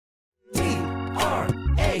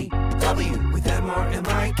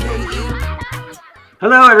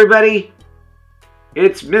Hello, everybody.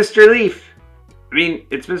 It's Mr. Leaf.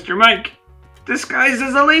 It's Mr. Mike, disguised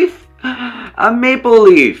as a leaf, a maple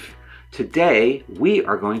leaf. Today, we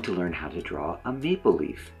are going to learn how to draw a maple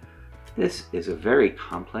leaf. This is a very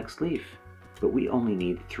complex leaf, but we only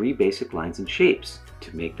need 3 basic lines and shapes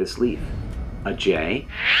to make this leaf. A J,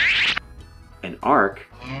 an arc,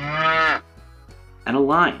 and a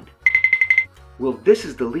line. Well, this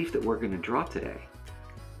is the leaf that we're going to draw today.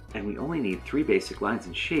 And we only need 3 basic lines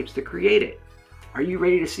and shapes to create it. Are you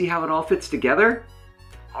ready to see how it all fits together?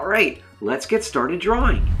 All right, let's get started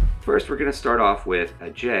drawing. First, we're going to start off with a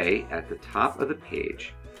J at the top of the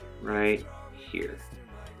page, right here.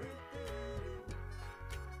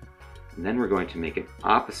 And then we're going to make an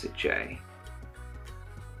opposite J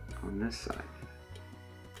on this side,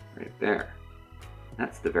 right there.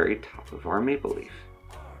 That's the very top of our maple leaf.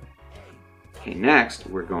 Okay, next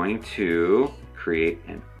we're going to create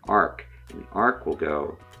an arc. And the arc will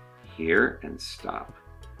go here and stop.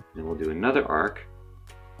 Then we'll do another arc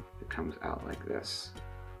that comes out like this.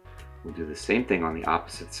 We'll do the same thing on the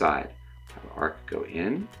opposite side. Have an arc go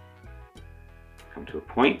in, come to a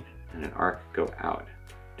point, and an arc go out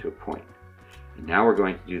to a point. And now we're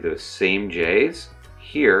going to do those same J's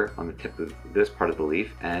here on the tip of this part of the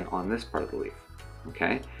leaf and on this part of the leaf.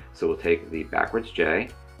 Okay, so we'll take the backwards J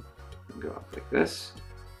and go up like this.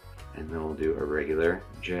 And then we'll do a regular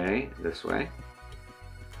J this way.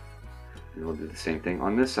 And we'll do the same thing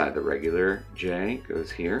on this side. The regular J goes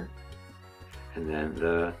here. And then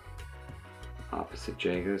the opposite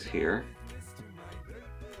J goes here.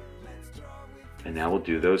 And now we'll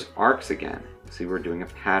do those arcs again. See, we're doing a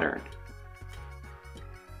pattern.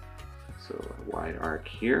 So a wide arc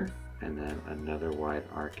here, and then another wide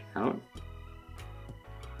arc out.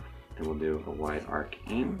 And we'll do a wide arc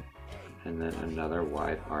in, and then another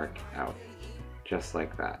wide arc out, just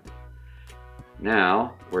like that.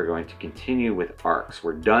 Now we're going to continue with arcs.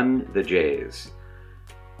 We're done the J's.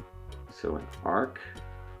 So an arc,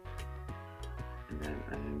 and then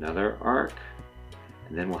another arc,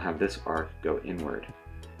 and then we'll have this arc go inward,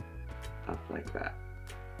 up like that.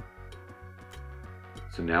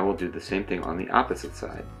 So now we'll do the same thing on the opposite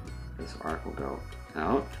side. This arc will go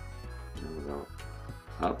out, and then we'll go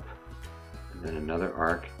up, and then another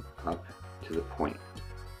arc up to the point.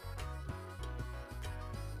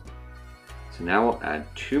 So now we'll add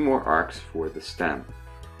 2 more arcs for the stem.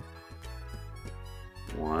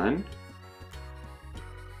 1,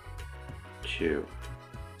 2,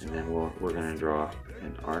 and then we're going to draw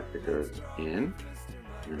an arc that goes in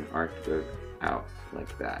and an arc that goes out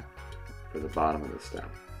like that for the bottom of the stem.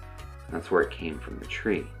 That's where it came from the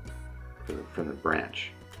tree, from the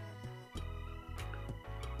branch.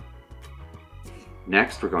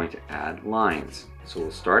 Next, we're going to add lines. So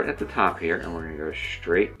we'll start at the top here and we're going to go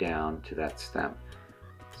straight down to that stem.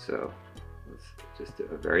 So let's just do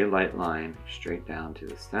a very light line straight down to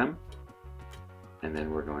the stem. And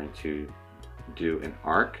then we're going to do an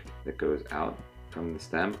arc that goes out from the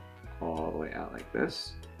stem all the way out like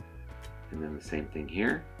this. And then the same thing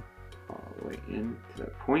here, all the way in to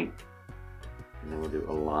that point. And then we'll do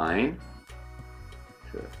a line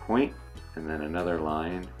to that point, and then another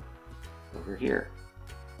line over here.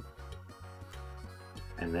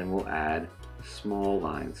 And then we'll add small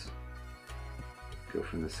lines. Go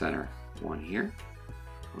from the center. One here,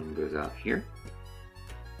 one goes out here.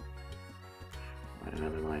 Add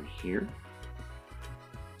another line here.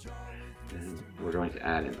 And we're going to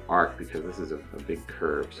add an arc because this is a big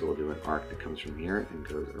curve, so we'll do an arc that comes from here and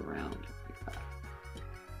goes around like that.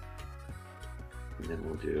 And then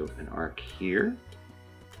we'll do an arc here.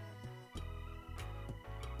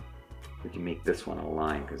 We can make this one a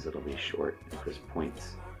line because it'll be short and just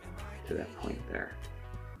points to that point there.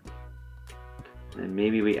 And then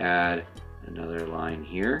maybe we add another line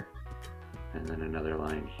here and then another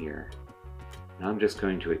line here. Now I'm just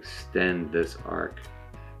going to extend this arc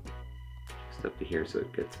just up to here so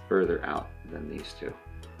it gets further out than these 2.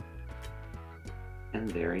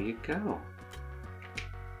 And there you go.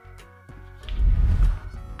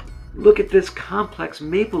 Look at this complex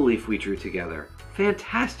maple leaf we drew together.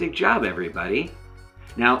 Fantastic job, everybody.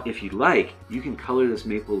 Now, if you like, you can color this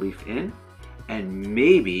maple leaf in, and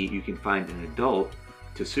maybe you can find an adult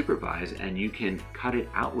to supervise and you can cut it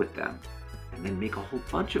out with them and then make a whole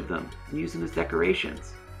bunch of them and use them as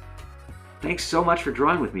decorations. Thanks so much for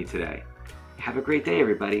drawing with me today. Have a great day,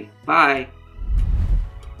 everybody. Bye.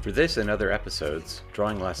 For this and other episodes,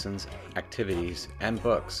 drawing lessons, activities, and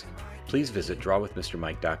books, please visit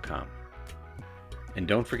drawwithmrmike.com. And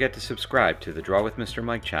don't forget to subscribe to the Draw with Mr.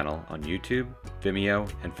 Mike channel on YouTube, Vimeo,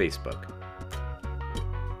 and Facebook.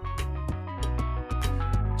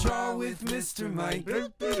 Draw with Mr. Mike.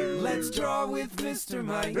 Let's draw with Mr.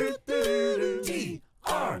 Mike. D-R-A-W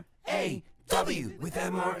with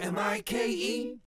M-R-M-I-K-E.